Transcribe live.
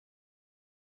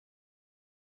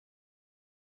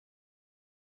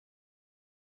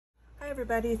Hi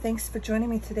everybody, thanks for joining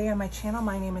me today on my channel.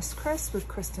 My name is Chris with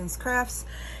Christys Crafts,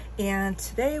 and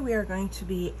today we are going to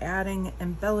be adding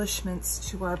embellishments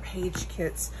to our page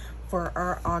kits for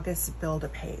our August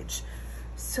Build-A-Page.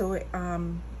 So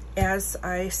as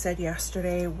I said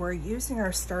yesterday, we're using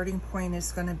our starting point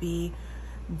is going to be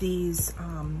these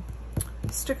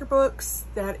sticker books.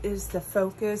 That is the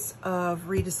focus of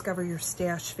Rediscover Your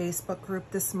Stash Facebook group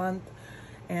this month,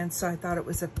 and so I thought it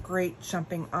was a great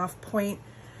jumping off point.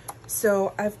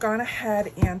 So I've gone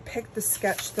ahead and picked the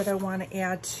sketch that I want to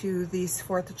add to these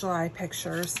 4th of July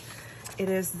pictures. It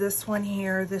is this one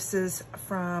here. This is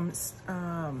from,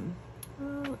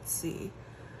 let's see,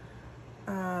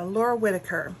 Laura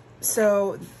Whitaker.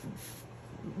 So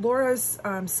Laura's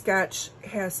sketch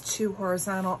has 2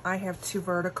 horizontal, I have 2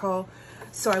 vertical.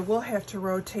 So I will have to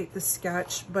rotate the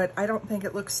sketch, but I don't think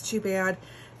it looks too bad,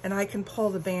 and I can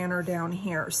pull the banner down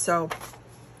here. So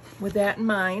with that in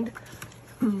mind,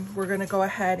 we're going to go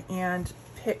ahead and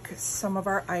pick some of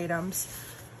our items.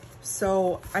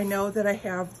 So I know that I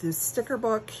have this sticker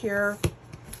book here.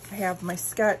 I have my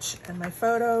sketch and my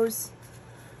photos.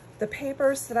 The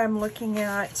papers that I'm looking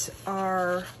at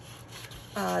are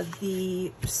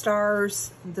the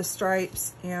stars, the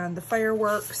stripes, and the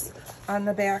fireworks. On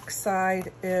the back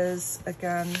side is,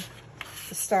 again,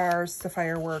 the stars, the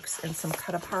fireworks, and some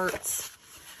cut aparts.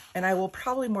 And I will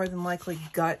probably more than likely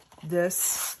gut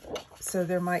this, so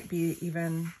there might be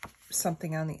even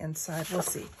something on the inside. We'll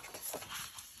see.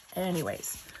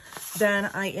 Anyways,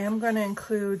 then I am going to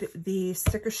include the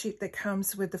sticker sheet that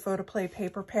comes with the Photoplay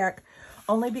paper pack,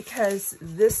 only because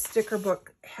this sticker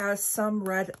book has some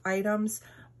red items,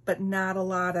 but not a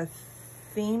lot of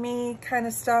themey kind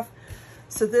of stuff.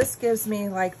 So this gives me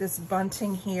like this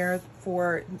bunting here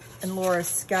for in Laura's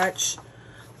sketch.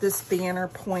 This banner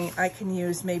point, I can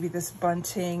use maybe this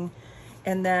bunting,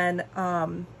 and then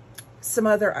some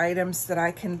other items that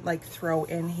I can like throw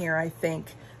in here. I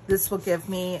think this will give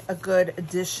me a good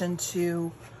addition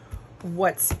to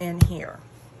what's in here.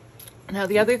 Now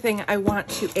the other thing I want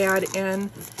to add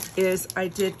in is I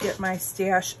did get my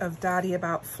stash of Dottie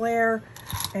About Flair,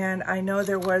 and I know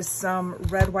there was some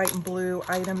red, white, and blue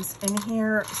items in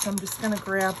here, so I'm just gonna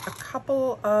grab a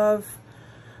couple of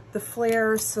the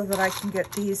flares so that I can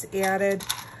get these added.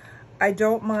 I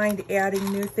don't mind adding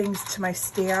new things to my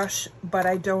stash, but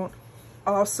I don't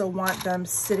also want them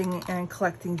sitting and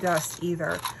collecting dust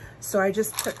either. So I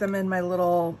just put them in my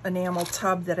little enamel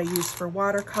tub that I use for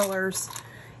watercolors,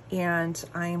 and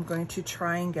I am going to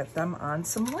try and get them on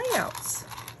some layouts.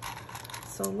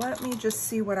 So let me just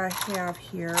see what I have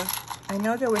here. I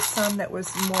know there was some that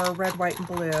was more red, white, and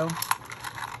blue.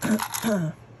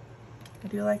 I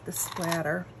do like the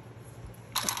splatter.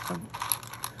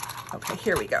 Okay,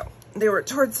 here we go. They were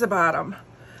towards the bottom.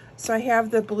 So I have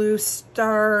the blue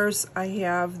stars. I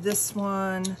have this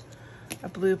one, a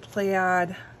blue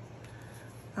plaid.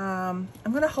 I'm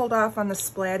going to hold off on the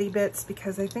splatty bits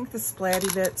because I think the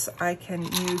splatty bits I can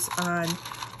use on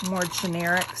more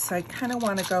generic. So I kind of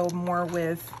want to go more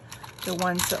with the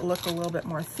ones that look a little bit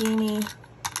more themey.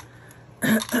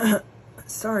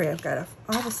 Sorry, I've got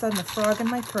all of a sudden a frog in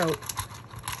my throat.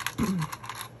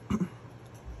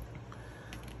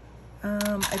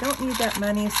 I don't need that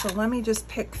many, so let me just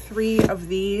pick 3 of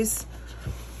these.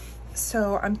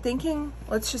 So I'm thinking,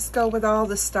 let's just go with all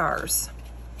the stars.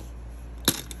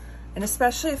 And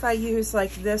especially if I use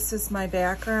like this as my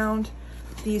background,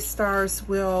 these stars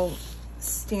will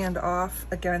stand off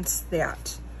against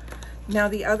that. Now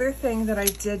the other thing that I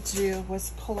did do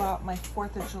was pull out my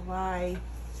 4th of July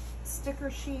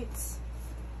sticker sheets.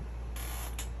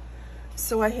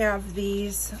 So I have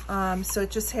these, so it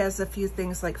just has a few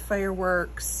things like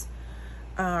fireworks,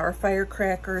 or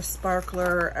firecrackers,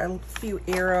 sparkler, a few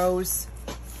arrows.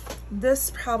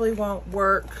 This probably won't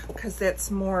work because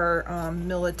that's more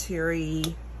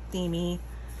military themey.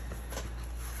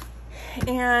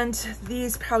 And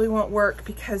these probably won't work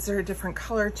because they're a different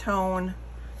color tone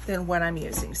than what I'm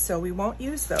using. So we won't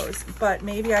use those, but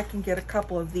maybe I can get a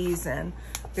couple of these in.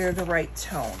 They're the right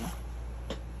tone.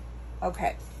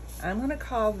 Okay. I'm gonna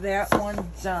call that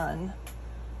one done.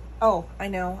 Oh, I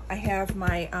know. I have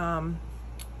my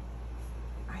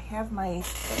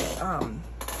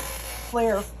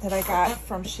flare that I got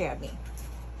from Shabney.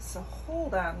 So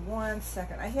hold on one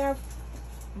second. I have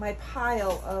my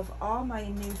pile of all my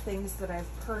new things that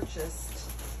I've purchased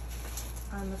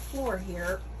on the floor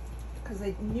here because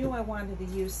I knew I wanted to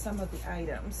use some of the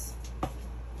items.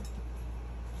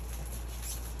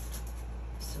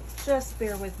 So just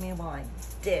bear with me while I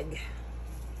dig.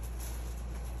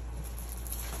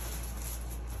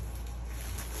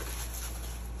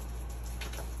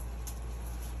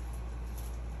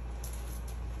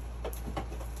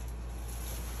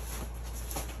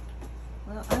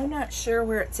 not sure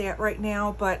where it's at right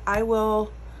now, but I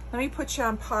will, let me put you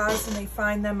on pause and I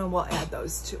find them and we'll add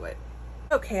those to it.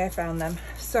 Okay, I found them.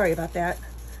 Sorry about that.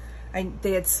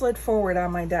 They had slid forward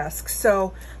on my desk.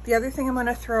 So the other thing I'm going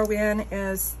to throw in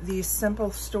is these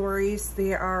simple stories.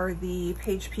 They are the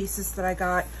page pieces that I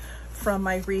got from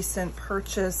my recent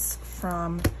purchase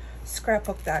from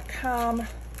scrapbook.com.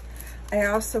 I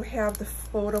also have the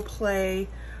Photoplay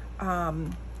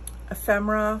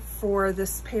ephemera for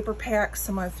this paper pack,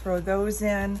 so I'm going to throw those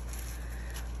in.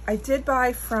 I did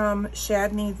buy from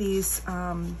Shadney these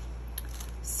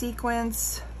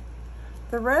sequins.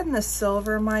 The red and the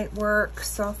silver might work,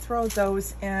 so I'll throw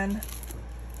those in.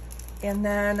 And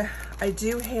then I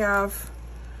do have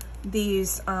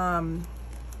these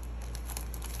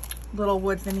little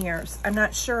wood veneers. I'm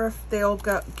not sure if they'll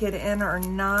get in or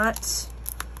not,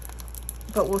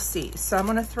 but we'll see. So I'm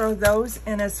gonna throw those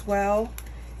in as well.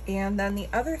 And then the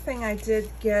other thing I did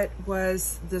get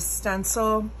was the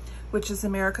stencil, which is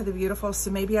America the Beautiful. So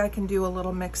maybe I can do a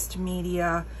little mixed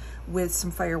media with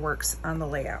some fireworks on the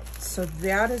layout. So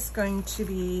that is going to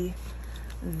be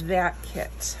that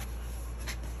kit.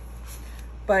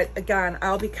 But again,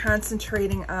 I'll be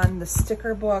concentrating on the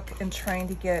sticker book and trying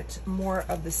to get more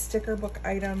of the sticker book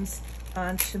items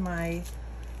onto my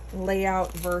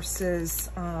layout versus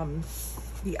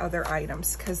the other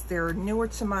items, because they're newer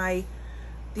to my,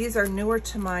 these are newer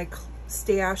to my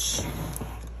stash,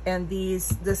 and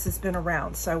this has been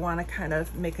around. So I want to kind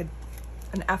of make an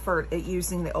effort at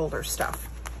using the older stuff.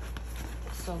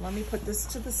 So let me put this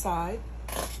to the side.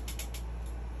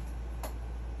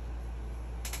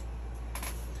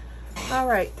 All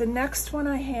right, the next one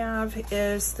I have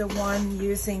is the one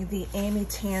using the Amy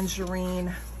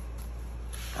Tangerine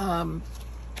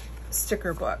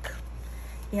sticker book.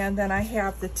 And then I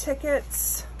have the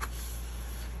tickets,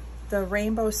 the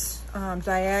rainbow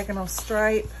diagonal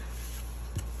stripe,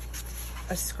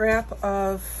 a scrap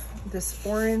of this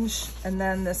orange, and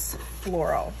then this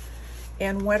floral.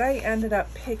 And what I ended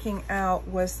up picking out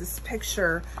was this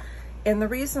picture. And the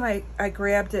reason I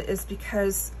grabbed it is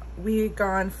because we had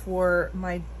gone for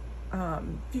my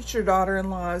future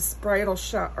daughter-in-law's bridal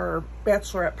shot or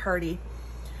bachelorette party.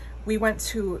 We went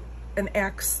to an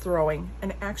axe throwing,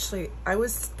 and actually I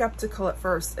was skeptical at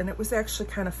first, and it was actually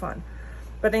kind of fun.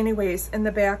 But anyways, in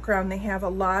the background they have a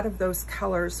lot of those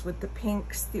colors with the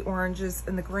pinks, the oranges,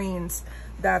 and the greens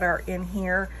that are in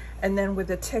here. And then with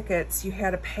the tickets, you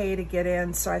had to pay to get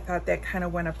in, so I thought that kind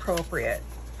of went appropriate.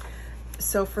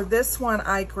 So for this one,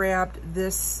 I grabbed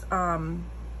this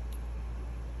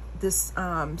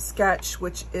sketch,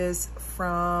 which is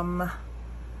from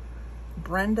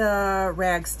Brenda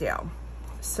Ragsdale.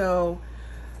 So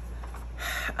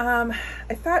I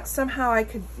thought somehow I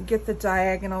could get the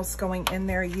diagonals going in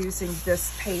there using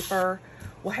this paper.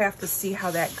 We'll have to see how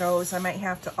that goes. I might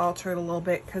have to alter it a little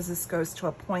bit because this goes to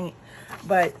a point,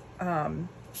 but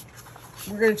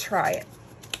we're going to try it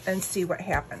and see what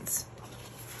happens.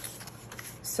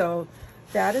 So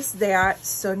that is that.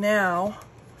 So now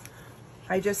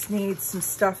I just need some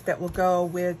stuff that will go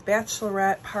with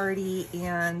bachelorette party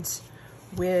and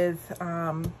with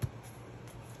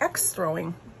X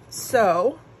throwing.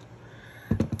 So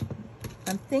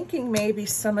I'm thinking maybe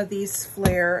some of these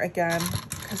flare again,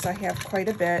 because I have quite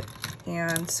a bit,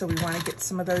 and so we want to get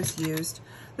some of those used.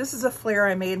 This is a flare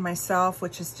I made myself,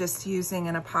 which is just using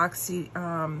an epoxy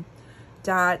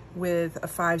dot with a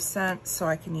 5-cent, so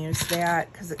I can use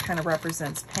that because it kind of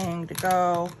represents paying to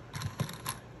go.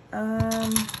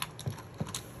 That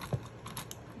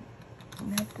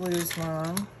blue's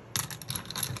wrong.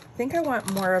 I think I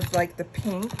want more of like the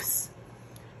pinks.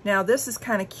 Now this is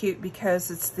kind of cute because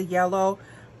it's the yellow,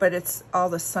 but it's all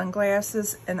the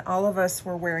sunglasses, and all of us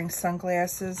were wearing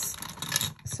sunglasses.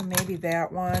 So maybe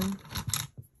that one.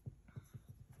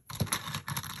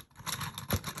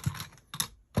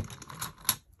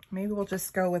 Maybe we'll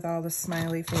just go with all the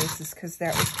smiley faces because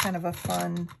that was kind of a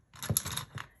fun,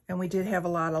 and we did have a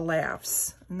lot of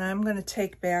laughs. And now I'm going to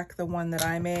take back the one that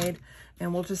I made,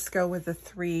 and we'll just go with the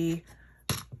 3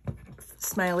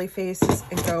 smiley faces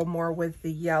and go more with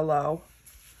the yellow,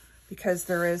 because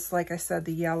there is, like I said,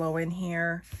 the yellow in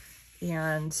here,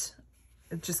 and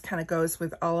it just kind of goes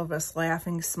with all of us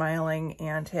laughing, smiling,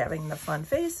 and having the fun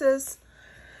faces.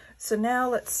 So now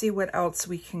let's see what else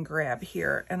we can grab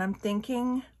here. And I'm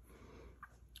thinking,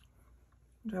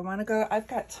 do I want to go? I've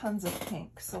got tons of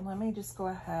pink, so let me just go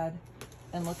ahead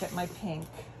and look at my pink.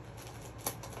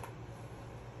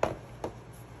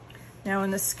 Now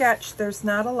in the sketch, there's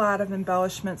not a lot of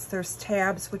embellishments. There's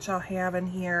tabs, which I'll have in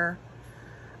here.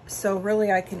 So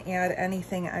really I can add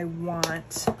anything I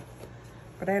want,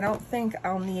 but I don't think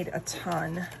I'll need a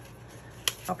ton.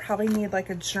 I'll probably need like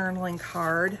a journaling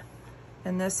card,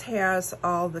 and this has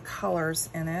all the colors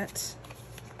in it.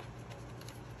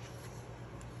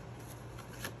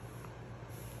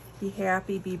 Be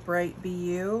happy, be bright, be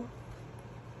you.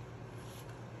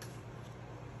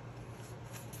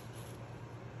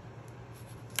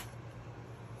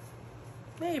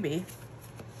 Maybe.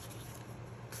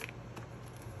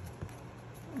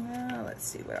 Let's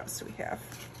see, what else do we have?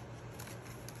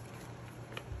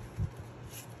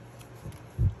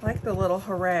 I like the little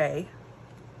hooray.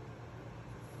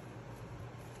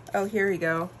 Oh, here you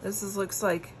go. This looks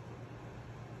like,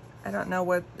 I don't know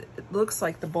what, it looks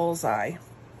like the bullseye.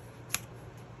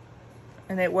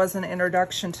 And it was an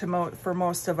introduction to for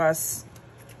most of us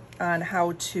on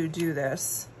how to do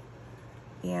this.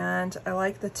 And I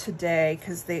like the today,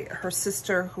 because her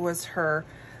sister, who was her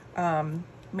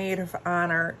maid of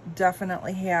honor,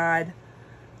 definitely had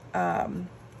an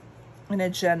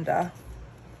agenda.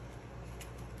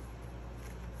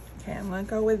 Okay, I'm gonna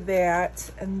go with that.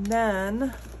 And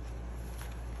then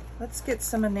let's get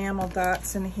some enamel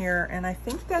dots in here, and I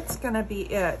think that's gonna be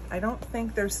it. I don't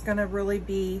think there's gonna really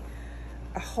be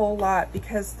a whole lot,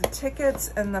 because the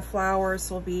tickets and the flowers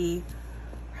will be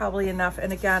probably enough.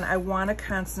 And again, I want to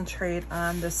concentrate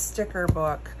on the sticker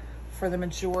book for the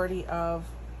majority of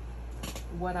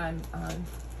what I'm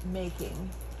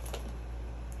making.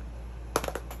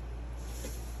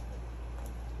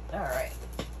 All right,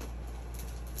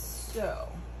 so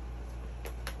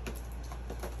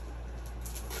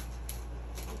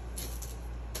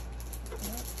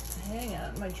hang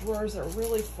on, my drawers are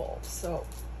really full, so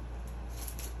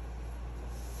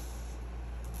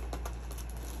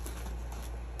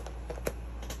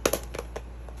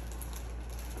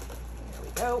there we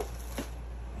go.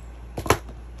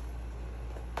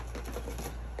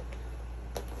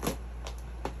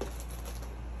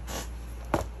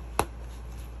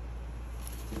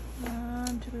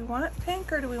 Do we want pink,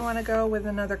 or do we want to go with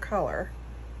another color?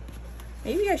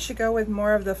 Maybe I should go with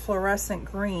more of the fluorescent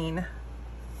green.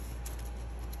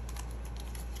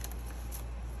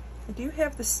 I do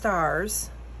have the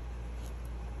stars.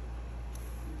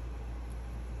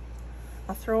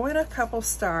 I'll throw in a couple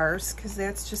stars because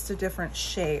that's just a different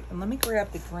shape. And let me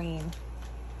grab the green.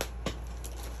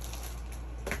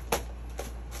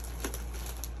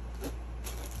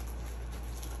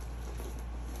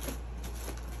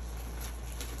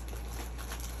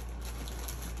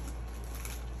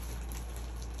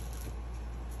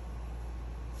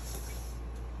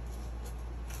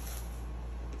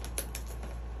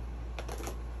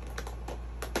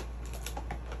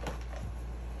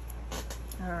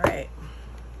 All right.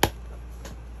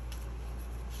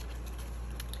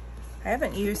 I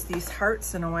haven't used these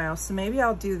hearts in a while, so maybe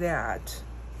I'll do that.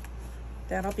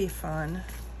 That'll be fun.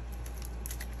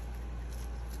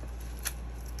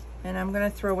 And I'm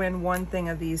gonna throw in one thing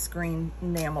of these green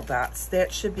enamel dots.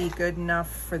 That should be good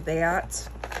enough for that.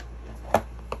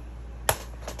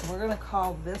 We're gonna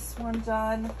call this one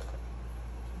done.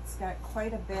 It's got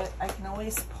quite a bit. I can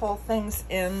always pull things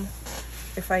in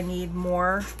if I need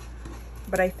more.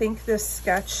 But I think this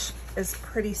sketch is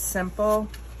pretty simple.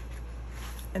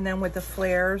 And then with the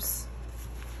flares,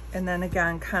 and then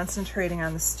again, concentrating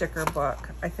on the sticker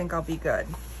book, I think I'll be good.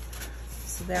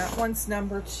 So that one's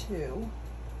number 2.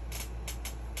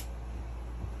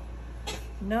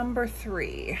 Number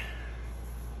 3.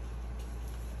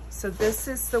 So this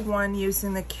is the one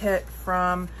using the kit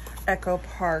from Echo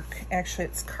Park. Actually,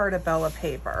 it's Cartabella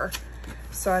paper.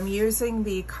 So I'm using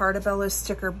the Cartabella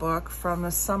sticker book from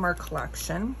the summer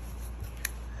collection.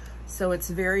 So it's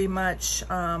very much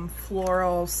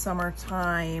floral,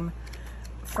 summertime,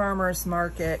 farmer's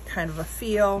market kind of a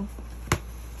feel.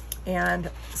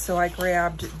 And so I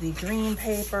grabbed the green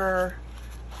paper.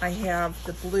 I have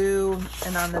the blue,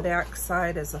 and on the back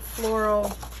side is a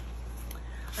floral.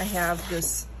 I have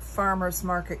this farmer's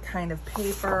market kind of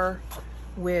paper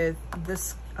with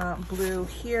this blue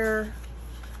here.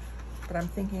 But I'm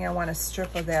thinking I want a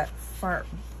strip of that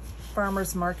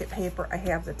farmer's market paper. I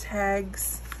have the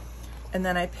tags. And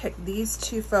then I picked these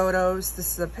 2 photos.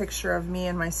 This is a picture of me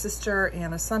and my sister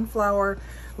and a sunflower.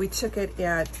 We took it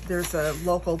at, there's a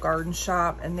local garden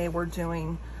shop, and they were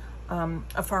doing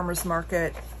a farmer's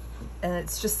market. And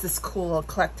it's just this cool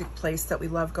eclectic place that we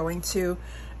love going to.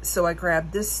 So I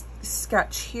grabbed this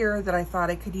sketch here that I thought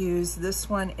I could use. This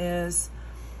one is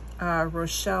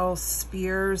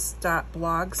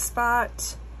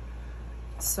rochellespears.blogspot.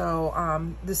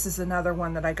 So this is another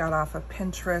one that I got off of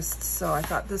Pinterest. So I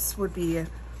thought this would be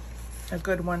a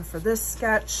good one for this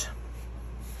sketch.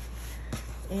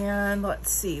 And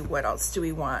let's see, what else do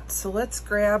we want? So let's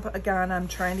grab, again, I'm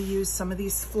trying to use some of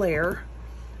these flare.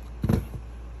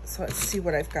 So let's see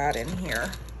what I've got in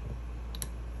here.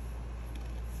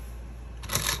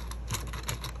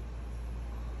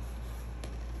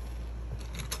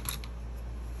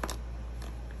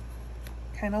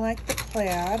 Kind of like the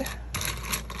plaid.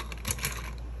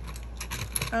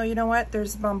 Oh, you know what?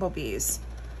 There's bumblebees.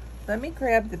 Let me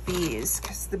grab the bees,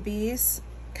 because the bees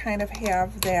kind of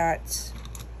have that,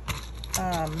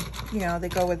 you know, they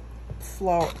go with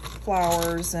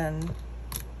flowers, and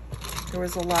there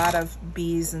was a lot of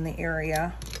bees in the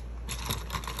area.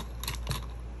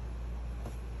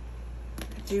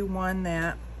 Do one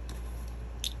that,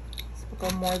 so we'll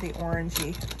go more the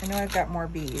orangey. I know I've got more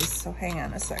bees, so hang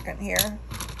on a second here.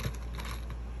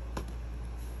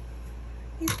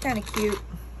 He's kind of cute.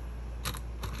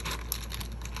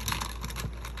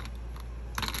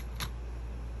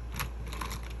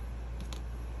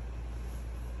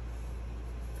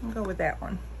 I'll go with that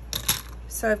one.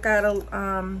 So I've got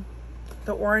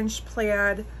the orange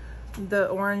plaid, the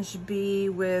orange bee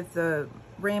with the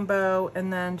rainbow,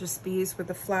 and then just bees with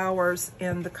the flowers,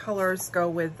 and the colors go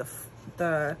with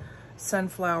the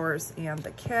sunflowers and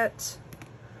the kit.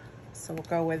 So we'll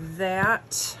go with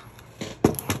that.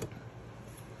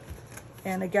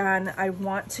 And again, I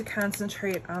want to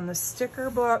concentrate on the sticker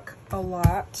book a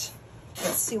lot.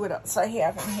 Let's see what else I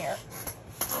have in here.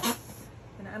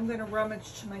 And I'm going to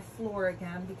rummage to my floor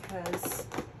again, because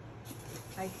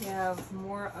I have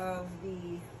more of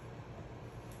the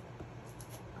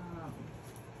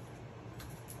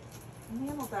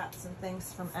enamel dots and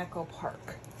things from Echo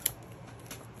Park.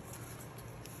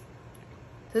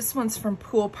 This one's from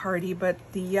Pool Party, but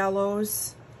the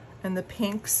yellows and the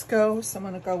pinks go, so I'm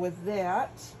going to go with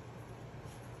that.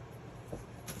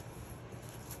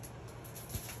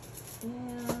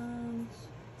 And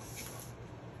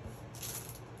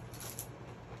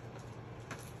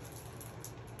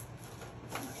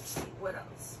let's see, what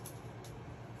else?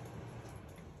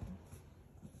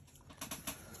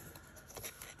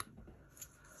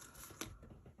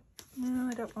 No,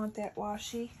 I don't want that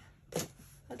washi.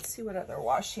 Let's see what other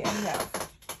washi I have.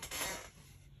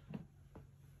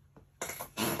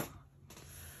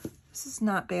 This is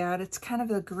not bad. It's kind of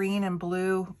a green and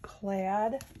blue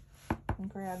plaid. And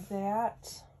grab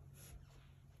that.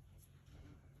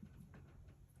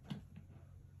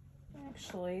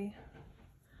 Actually,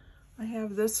 I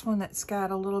have this one that's got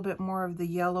a little bit more of the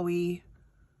yellowy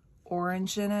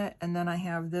orange in it, and then I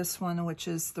have this one, which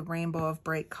is the rainbow of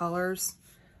bright colors.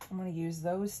 I'm going to use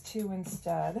those two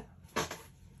instead.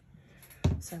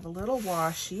 So I have a little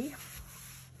washi,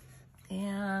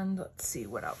 and let's see,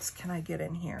 what else can I get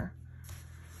in here?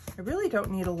 I really don't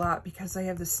need a lot because I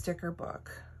have the sticker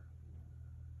book.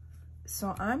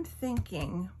 So I'm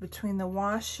thinking between the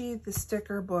washi, the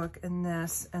sticker book, and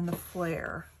this, and the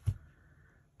flare,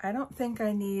 I don't think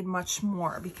I need much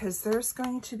more, because there's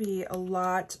going to be a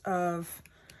lot of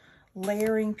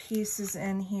layering pieces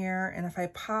in here, and if I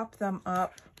pop them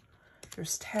up,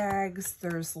 there's tags,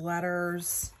 there's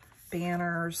letters,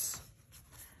 banners.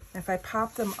 If I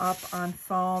pop them up on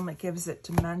foam, it gives it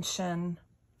dimension.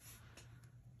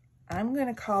 I'm going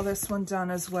to call this one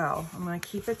done as well. I'm going to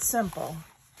keep it simple.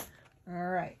 All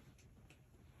right.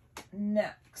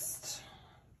 Next,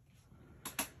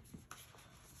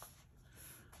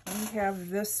 we have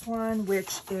this one,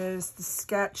 which is the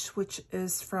sketch, which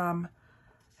is from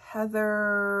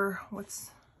Heather.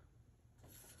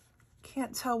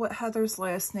 Can't tell what Heather's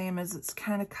last name is. It's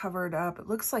kind of covered up. It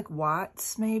looks like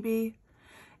Watts, maybe.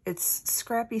 It's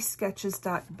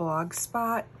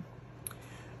scrappysketches.blogspot.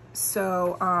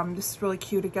 So this is really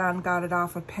cute. Again, got it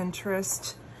off of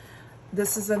Pinterest.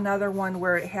 This is another one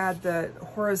where it had the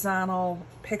horizontal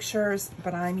pictures,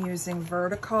 but I'm using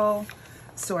vertical.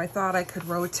 So I thought I could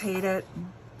rotate it,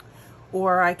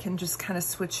 or I can just kind of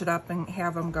switch it up and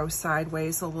have them go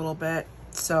sideways a little bit.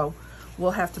 So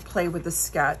we'll have to play with the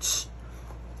sketch.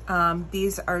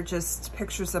 These are just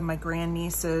pictures of my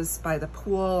grandnieces by the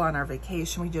pool on our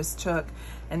vacation we just took,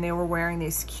 and they were wearing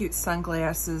these cute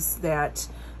sunglasses that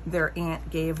their aunt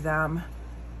gave them.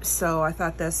 So I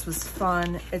thought this was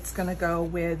fun. It's gonna go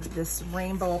with this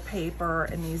rainbow paper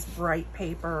and these bright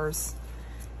papers,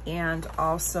 and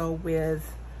also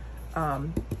with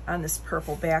on this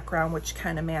purple background, which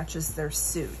kind of matches their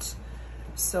suit.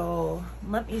 So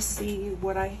let me see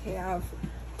what I have.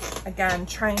 Again,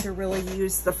 trying to really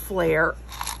use the flare.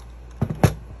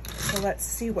 So let's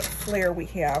see what flare we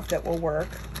have that will work.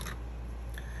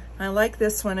 I like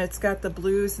this one. It's got the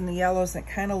blues and the yellows, and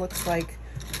it kind of looks like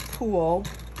pool.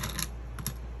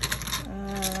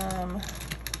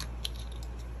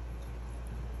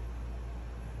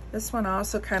 This one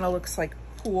also kind of looks like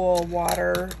pool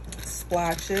water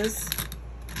splotches.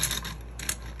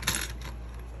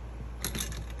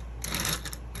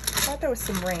 thought there was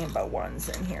some rainbow ones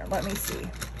in here. Let me see.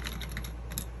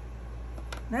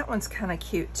 That one's kind of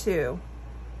cute too.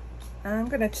 I'm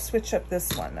gonna switch up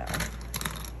this one now.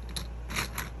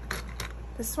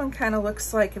 This one kind of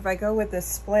looks like, if I go with this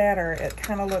splatter, it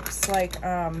kind of looks like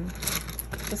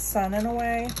the sun in a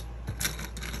way.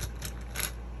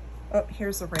 Oh,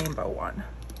 here's a rainbow one.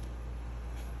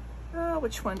 Oh,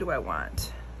 which one do I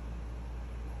want?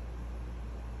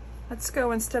 Let's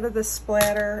go, instead of the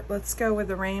splatter, let's go with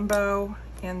the rainbow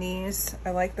and these.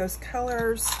 I like those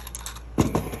colors.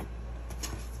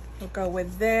 We'll go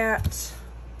with that.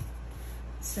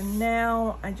 So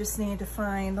now I just need to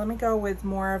find, let me go with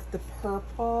more of the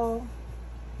purple.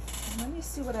 Let me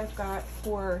see what I've got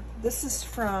for, this is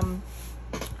from,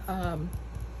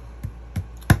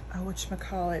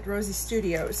 whatchamacallit, Rosie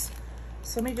Studios.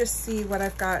 So let me just see what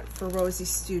I've got for Rosie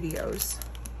Studios.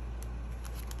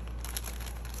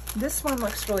 This one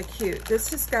looks really cute. This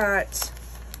has got,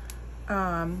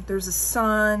 there's a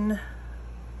sun,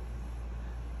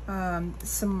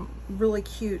 some really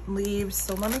cute leaves.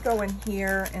 So let me go in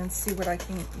here and see what I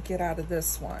can get out of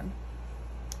this one.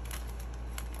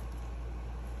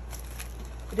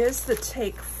 It is the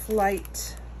Take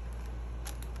Flight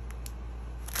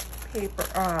paper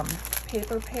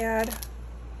pad.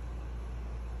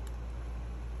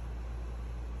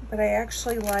 But I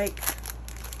actually like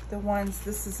the ones,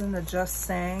 this is in the Just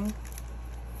Saying.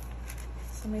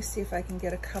 So let me see if I can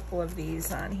get a couple of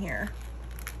these on here.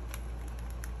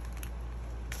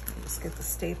 Let me just get the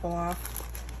staple off.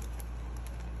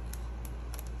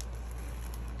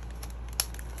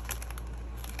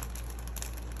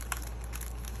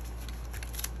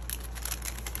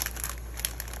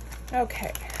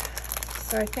 Okay,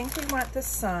 so I think we want the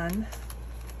sun.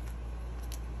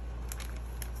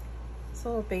 This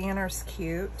little banner's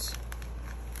cute.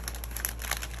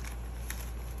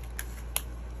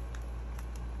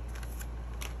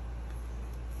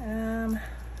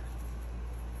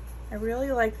 I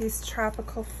really like these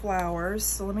tropical flowers,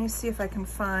 so let me see if I can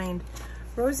find,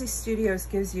 Rosie Studios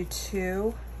gives you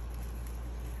 2.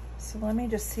 So let me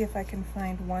just see if I can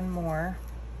find one more.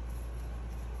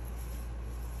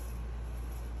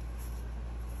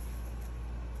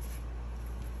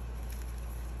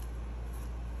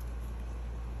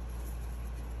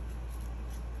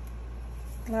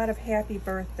 A lot of happy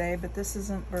birthday, but this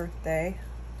isn't birthday.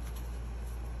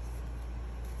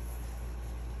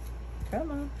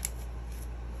 Come on.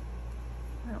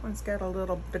 That one's got a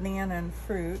little banana and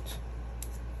fruit.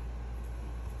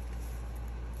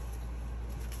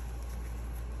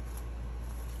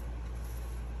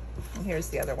 And here's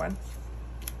the other one.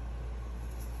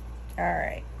 All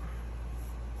right.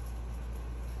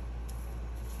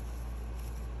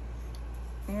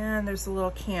 And there's a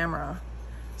little camera.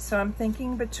 So I'm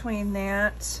thinking between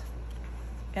that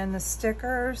and the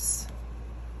stickers.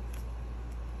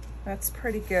 That's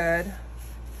pretty good.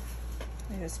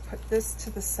 I just put this to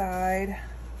the side.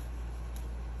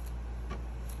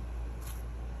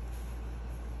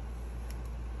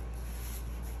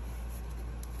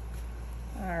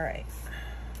 All right.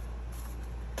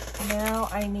 Now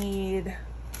I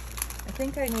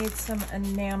think I need some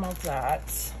enamel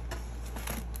dots.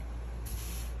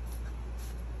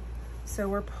 So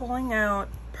we're pulling out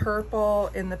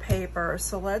purple in the paper.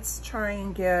 So let's try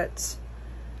and get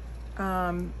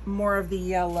more of the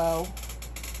yellow.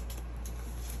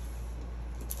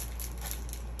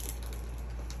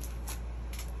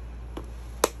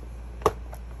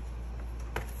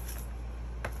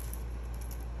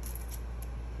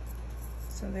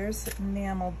 So there's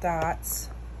enamel dots.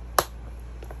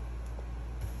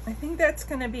 I think that's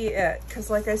gonna be it,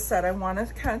 because like I said, I want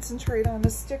to concentrate on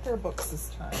the sticker books this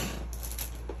time.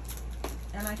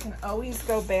 And I can always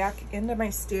go back into my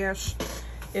stash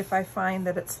if I find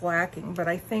that it's lacking. But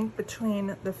I think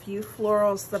between the few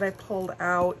florals that I pulled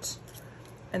out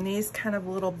and these kind of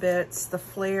little bits, the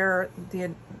flare,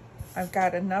 I've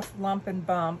got enough lump and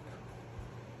bump.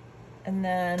 And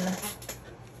then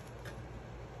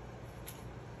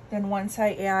once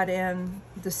I add in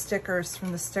the stickers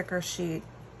from the sticker sheet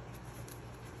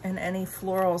and any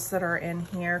florals that are in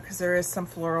here, because there is some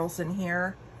florals in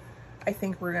here, I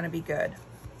think we're gonna be good.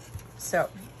 So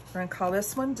we're gonna call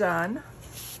this one done.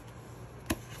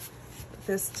 Put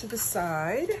this to the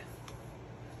side.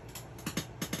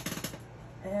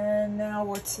 And now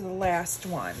we're to the last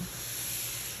one.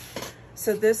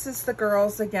 So this is the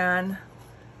girls again,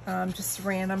 just a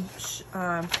random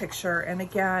picture. And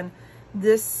again,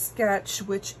 this sketch,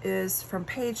 which is from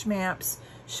Page Maps,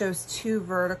 shows 2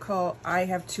 vertical. I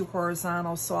have 2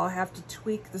 horizontal, so I'll have to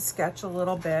tweak the sketch a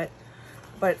little bit.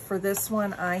 But for this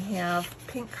one, I have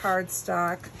pink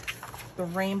cardstock, the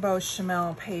rainbow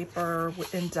chenille paper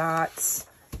in dots,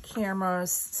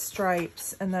 cameras,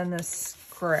 stripes, and then this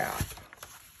scrap.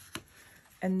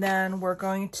 And then we're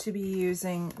going to be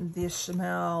using the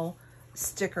chenille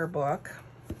sticker book,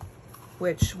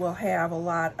 which will have a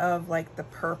lot of like the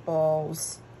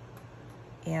purples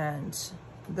and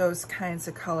those kinds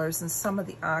of colors, and some of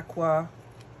the aqua,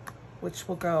 which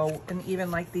will go, and even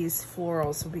like these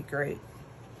florals will be great.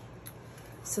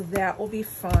 So that will be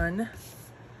fun.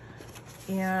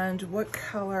 And what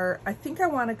color? I think I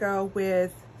want to go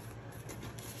with,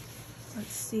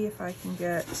 let's see if I can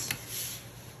get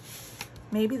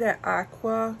maybe that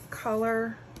aqua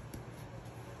color.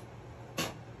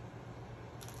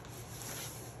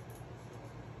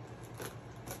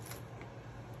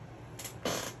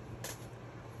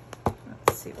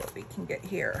 Let's see what we can get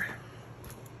here.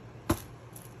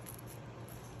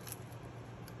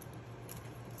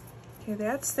 Okay,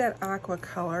 that's that aqua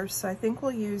color, so I think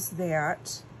we'll use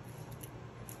that.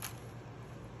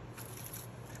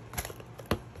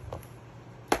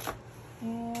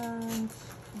 And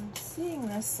I'm seeing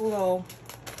this little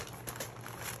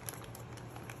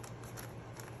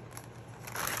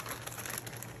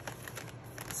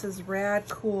it says Rad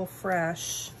Cool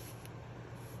Fresh.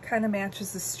 Kind of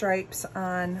matches the stripes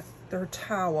on their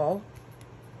towel.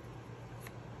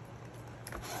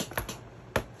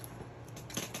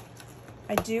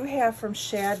 I do have from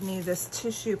Shadney this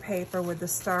tissue paper with the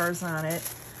stars on it.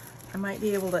 I might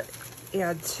be able to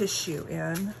add tissue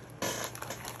in.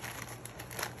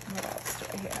 What else do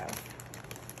I have?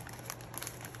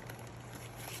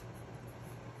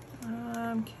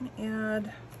 Can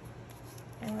add,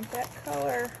 I want that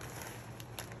color.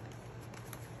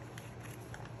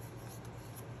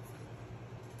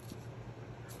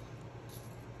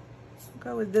 I'll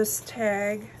go with this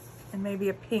tag and maybe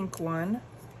a pink one.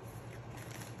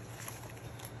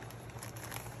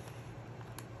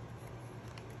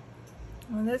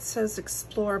 Well, that says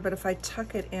explore, but if I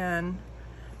tuck it in,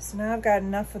 so now I've got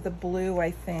enough of the blue, I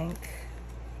think,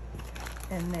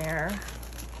 in there.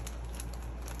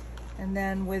 And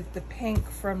then with the pink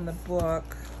from the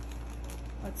book,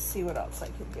 let's see what else I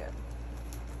could get.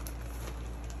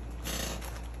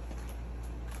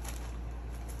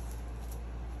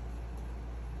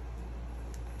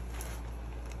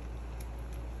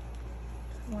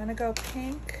 I want to go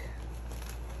pink.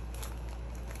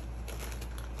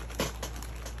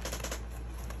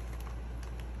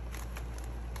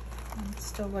 I'm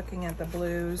still looking at the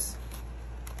blues,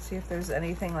 see if there's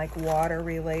anything like water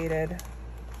related.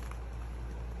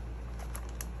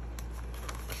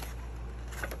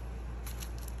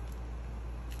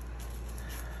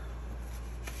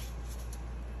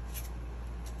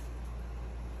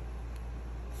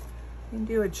 You can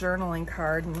do a journaling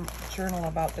card and journal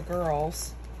about the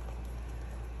girls.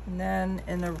 And then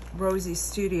in the Rosie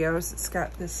Studios, it's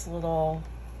got this little,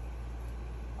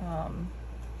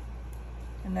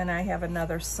 and then I have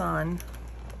another sun.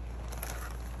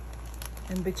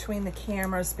 And between the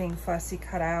cameras being fussy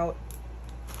cut out,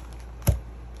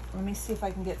 let me see if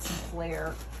I can get some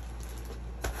flare.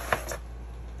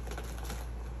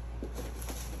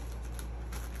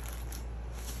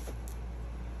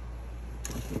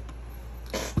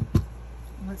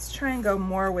 Let's try and go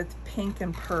more with pink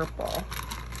and purple.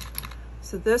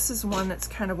 So this is one that's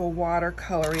kind of a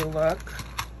watercolory look.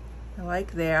 I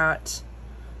like that.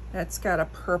 That's got a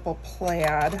purple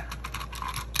plaid.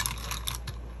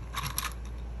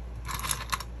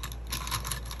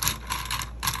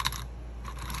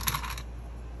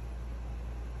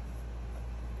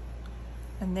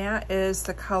 And that is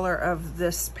the color of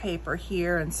this paper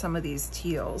here and some of these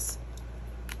teals.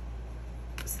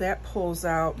 So that pulls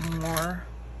out more.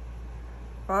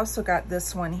 I've also got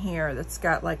this one here that's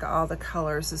got like all the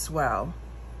colors as well.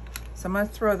 So I'm gonna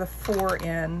throw the 4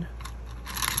 in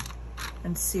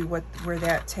and see where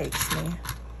that takes me.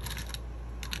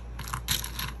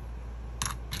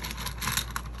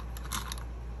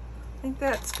 I think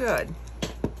that's good.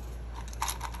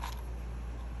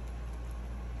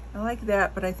 I like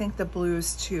that, but I think the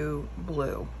blue's too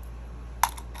blue.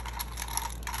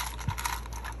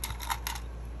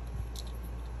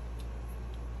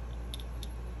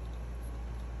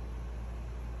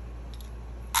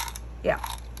 Yeah,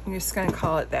 I'm just gonna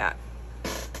call it that.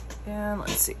 And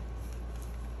let's see.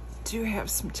 Do have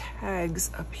some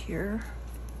tags up here.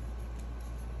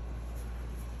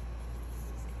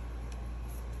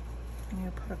 I'm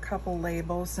gonna put a couple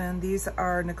labels in. These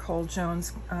are Nicole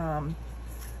Jones,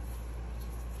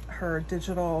 her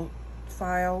digital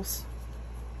files.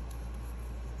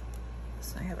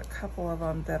 So I have a couple of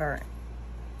them that are,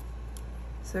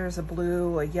 so there's a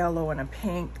blue, a yellow, and a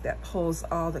pink that pulls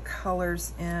all the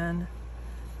colors in.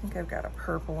 think I've got a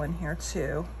purple in here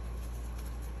too.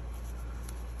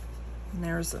 And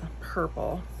there's a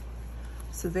purple.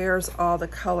 So there's all the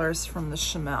colors from the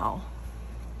Chamel.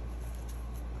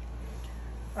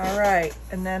 All right,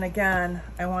 and then again,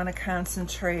 I want to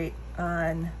concentrate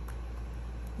on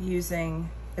using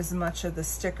as much of the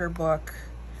sticker book,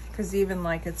 because even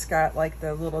like it's got like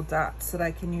the little dots that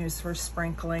I can use for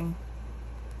sprinkling,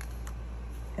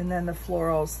 and then the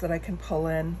florals that I can pull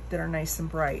in that are nice and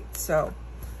bright. So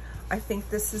I think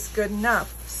this is good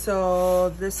enough. So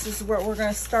this is what we're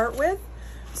going to start with.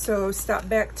 So stop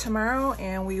back tomorrow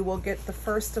and we will get the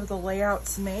first of the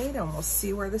layouts made, and we'll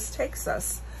see where this takes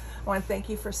us. I want to thank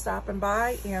you for stopping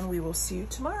by, and we will see you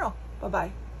tomorrow.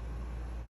 Bye-bye.